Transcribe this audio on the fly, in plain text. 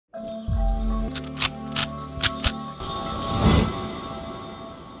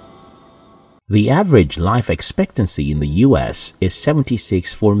The average life expectancy in the US is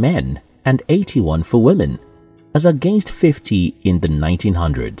 76 for men and 81 for women, as against 50 in the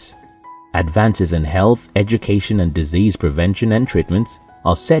 1900s. Advances in health, education and disease prevention and treatments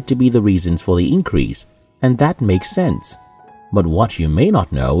are said to be the reasons for the increase, and that makes sense. But what you may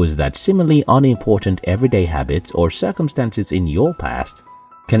not know is that seemingly unimportant everyday habits or circumstances in your past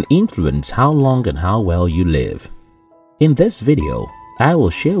can influence how long and how well you live. In this video, I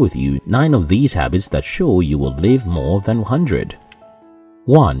will share with you 9 of these habits that show you will live more than 100.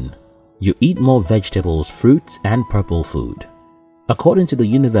 1. You eat more vegetables, fruits and purple food. According to the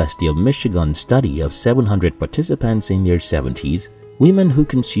University of Michigan study of 700 participants in their 70s, women who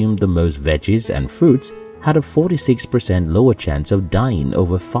consumed the most veggies and fruits had a 46% lower chance of dying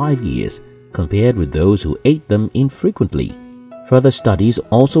over 5 years compared with those who ate them infrequently. Further studies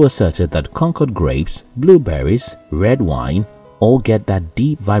also asserted that Concord grapes, blueberries, red wine all get that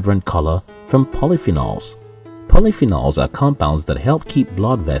deep, vibrant color from polyphenols. Polyphenols are compounds that help keep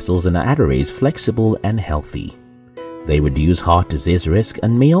blood vessels and arteries flexible and healthy. They reduce heart disease risk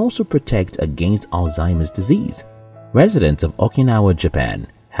and may also protect against Alzheimer's disease. Residents of Okinawa, Japan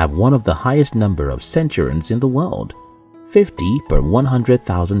have one of the highest number of centurions in the world, 50 per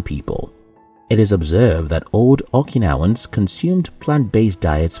 100,000 people. It is observed that old Okinawans consumed plant-based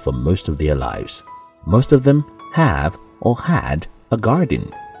diets for most of their lives. Most of them have or had a garden.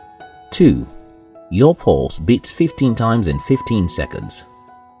 2. Your pulse beats 15 times in 15 seconds.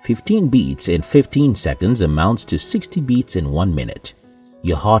 15 beats in 15 seconds amounts to 60 beats in 1 minute.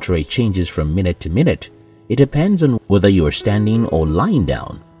 Your heart rate changes from minute to minute. It depends on whether you are standing or lying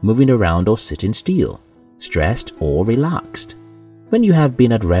down, moving around or sitting still, stressed or relaxed. When you have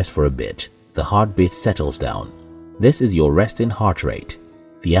been at rest for a bit, the heartbeat settles down. This is your resting heart rate.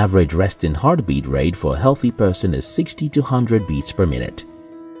 The average resting heartbeat rate for a healthy person is 60 to 100 beats per minute.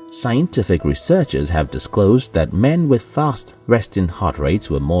 Scientific researchers have disclosed that men with fast resting heart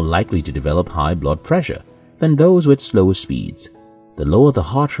rates were more likely to develop high blood pressure than those with slow speeds. The lower the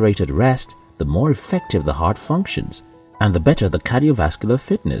heart rate at rest, the more effective the heart functions and the better the cardiovascular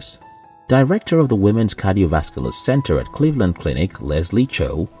fitness. Director of the Women's Cardiovascular Center at Cleveland Clinic, Leslie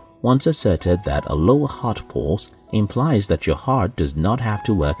Cho, once asserted that a lower heart pulse implies that your heart does not have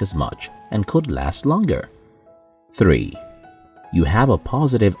to work as much and could last longer. 3. You have a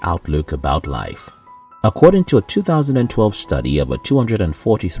positive outlook about life. According to a 2012 study of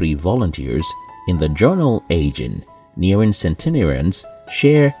 243 volunteers in the journal Aging, nearing centenarians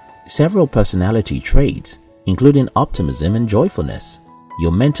share several personality traits, including optimism and joyfulness.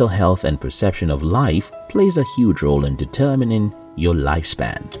 Your mental health and perception of life plays a huge role in determining your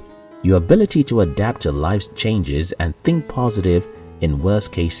lifespan. Your ability to adapt to life's changes and think positive in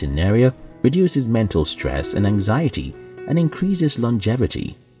worst-case scenario reduces mental stress and anxiety and increases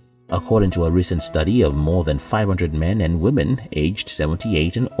longevity. According to a recent study of more than 500 men and women aged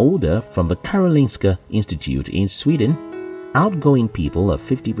 78 and older from the Karolinska Institute in Sweden, outgoing people are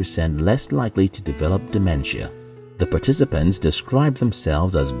 50% less likely to develop dementia. The participants describe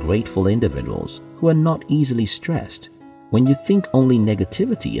themselves as grateful individuals who are not easily stressed. When you think only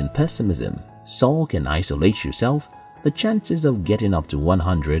negativity and pessimism, sulk and isolate yourself, the chances of getting up to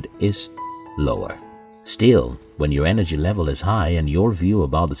 100 is lower. Still, when your energy level is high and your view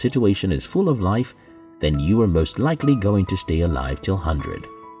about the situation is full of life, then you are most likely going to stay alive till 100.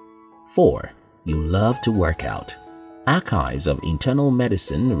 4. You love to work out. Archives of Internal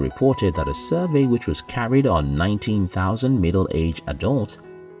Medicine reported that a survey which was carried on 19,000 middle-aged adults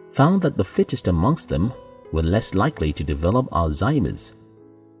found that the fittest amongst them were less likely to develop Alzheimer's,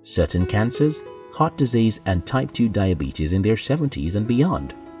 certain cancers, heart disease and type 2 diabetes in their 70s and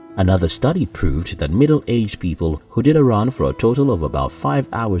beyond. Another study proved that middle-aged people who did a run for a total of about 5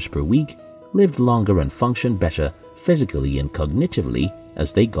 hours per week lived longer and functioned better physically and cognitively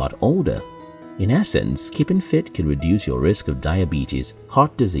as they got older. In essence, keeping fit can reduce your risk of diabetes,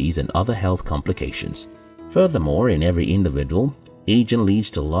 heart disease and other health complications. Furthermore, in every individual, aging leads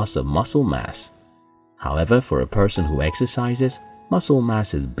to loss of muscle mass. However, for a person who exercises, muscle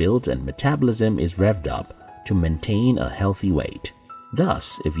mass is built and metabolism is revved up to maintain a healthy weight.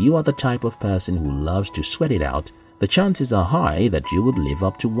 Thus, if you are the type of person who loves to sweat it out, the chances are high that you would live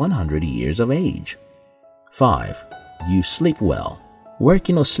up to 100 years of age. 5. You sleep well.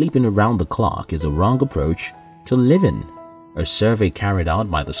 Working or sleeping around the clock is a wrong approach to living. A survey carried out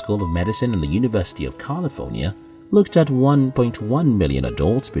by the School of Medicine and the University of California looked at 1.1 million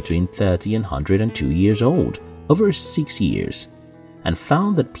adults between 30 and 102 years old over 6 years and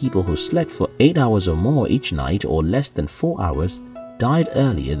found that people who slept for 8 hours or more each night or less than 4 hours died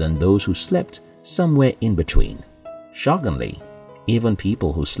earlier than those who slept somewhere in between. Shockingly, Even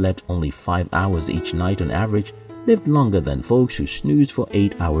people who slept only 5 hours each night on average lived longer than folks who snoozed for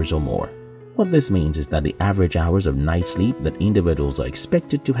 8 hours or more. What this means is that the average hours of night sleep that individuals are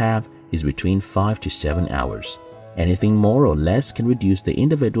expected to have is between 5 to 7 hours. Anything more or less can reduce the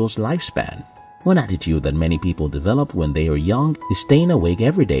individual's lifespan. One attitude that many people develop when they are young is staying awake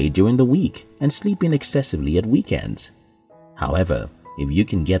every day during the week and sleeping excessively at weekends. However, if you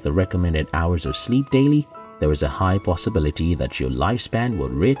can get the recommended hours of sleep daily, there is a high possibility that your lifespan will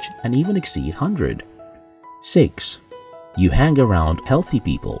reach and even exceed 100. 6. You hang around healthy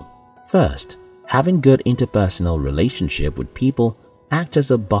people. First, having good interpersonal relationship with people acts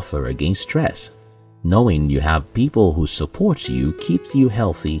as a buffer against stress. Knowing you have people who support you keeps you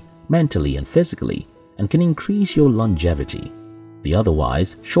healthy mentally and physically and can increase your longevity. The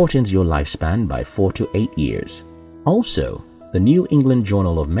otherwise shortens your lifespan by 4 to 8 years. Also, the New England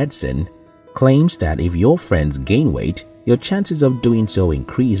Journal of Medicine claims that if your friends gain weight, your chances of doing so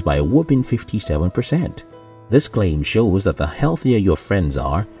increase by a whopping 57%. This claim shows that the healthier your friends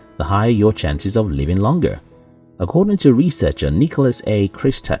are, the higher your chances of living longer. According to researcher Nicholas A.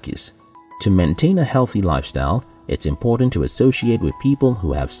 Christakis, to maintain a healthy lifestyle, it's important to associate with people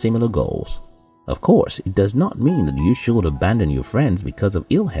who have similar goals. Of course, it does not mean that you should abandon your friends because of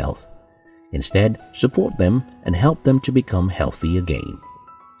ill health. Instead, support them and help them to become healthy again.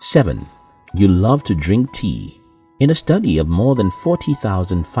 7. You love to drink tea. In a study of more than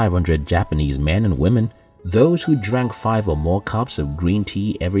 40,500 Japanese men and women, those who drank 5 or more cups of green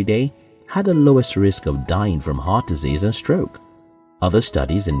tea every day had the lowest risk of dying from heart disease and stroke. Other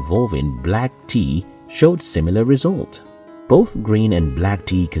studies involving black tea showed similar results. Both green and black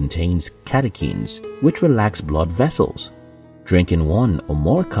tea contains catechins, which relax blood vessels. Drinking 1 or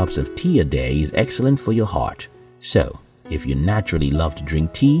more cups of tea a day is excellent for your heart. So, if you naturally love to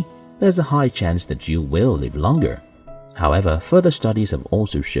drink tea, there's a high chance that you will live longer. However, further studies have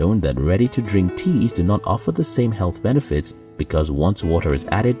also shown that ready-to-drink teas do not offer the same health benefits because once water is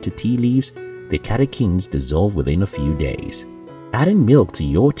added to tea leaves, the catechins dissolve within a few days. Adding milk to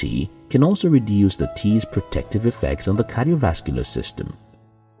your tea can also reduce the tea's protective effects on the cardiovascular system.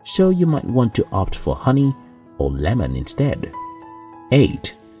 So you might want to opt for honey or lemon instead.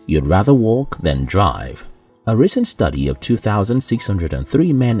 8. You'd rather walk than drive. A recent study of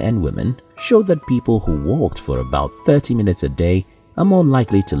 2,603 men and women showed that people who walked for about 30 minutes a day are more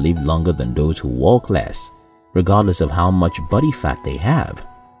likely to live longer than those who walk less, regardless of how much body fat they have.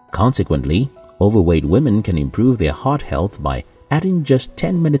 Consequently, overweight women can improve their heart health by adding just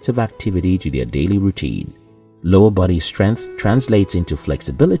 10 minutes of activity to their daily routine. Lower body strength translates into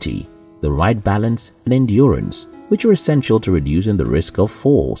flexibility, the right balance, and endurance, which are essential to reducing the risk of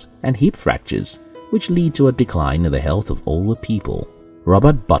falls and hip fractures, which lead to a decline in the health of older people.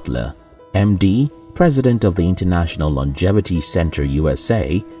 Robert Butler, MD, president of the International Longevity Center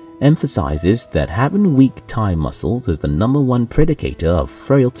USA, emphasizes that having weak thigh muscles is the #1 predicator of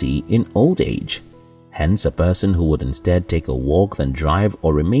frailty in old age. Hence, a person who would instead take a walk than drive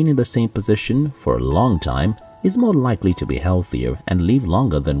or remain in the same position for a long time is more likely to be healthier and live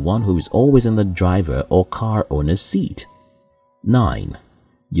longer than one who is always in the driver or car owner's seat. 9.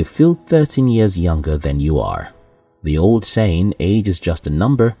 You feel 13 years younger than you are. The old saying, age is just a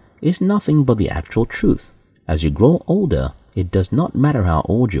number, is nothing but the actual truth. As you grow older, it does not matter how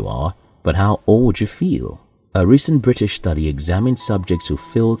old you are, but how old you feel. A recent British study examined subjects who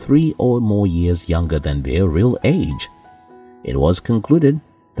feel 3 or more years younger than their real age. It was concluded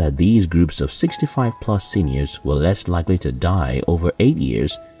that these groups of 65-plus seniors were less likely to die over 8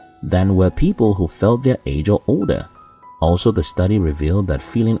 years than were people who felt their age or older. Also, the study revealed that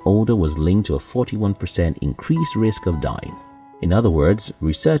feeling older was linked to a 41% increased risk of dying. In other words,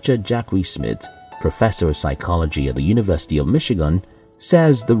 researcher Jackie Smith, professor of psychology at the University of Michigan,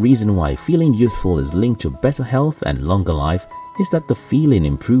 says the reason why feeling youthful is linked to better health and longer life is that the feeling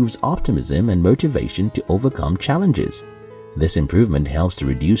improves optimism and motivation to overcome challenges. This improvement helps to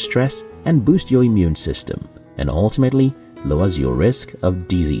reduce stress and boost your immune system, and ultimately lowers your risk of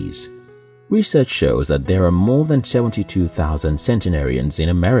disease. Research shows that there are more than 72,000 centenarians in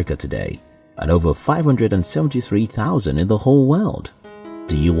America today, and over 573,000 in the whole world.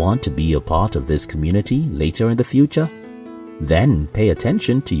 Do you want to be a part of this community later in the future? Then pay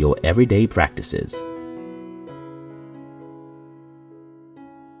attention to your everyday practices.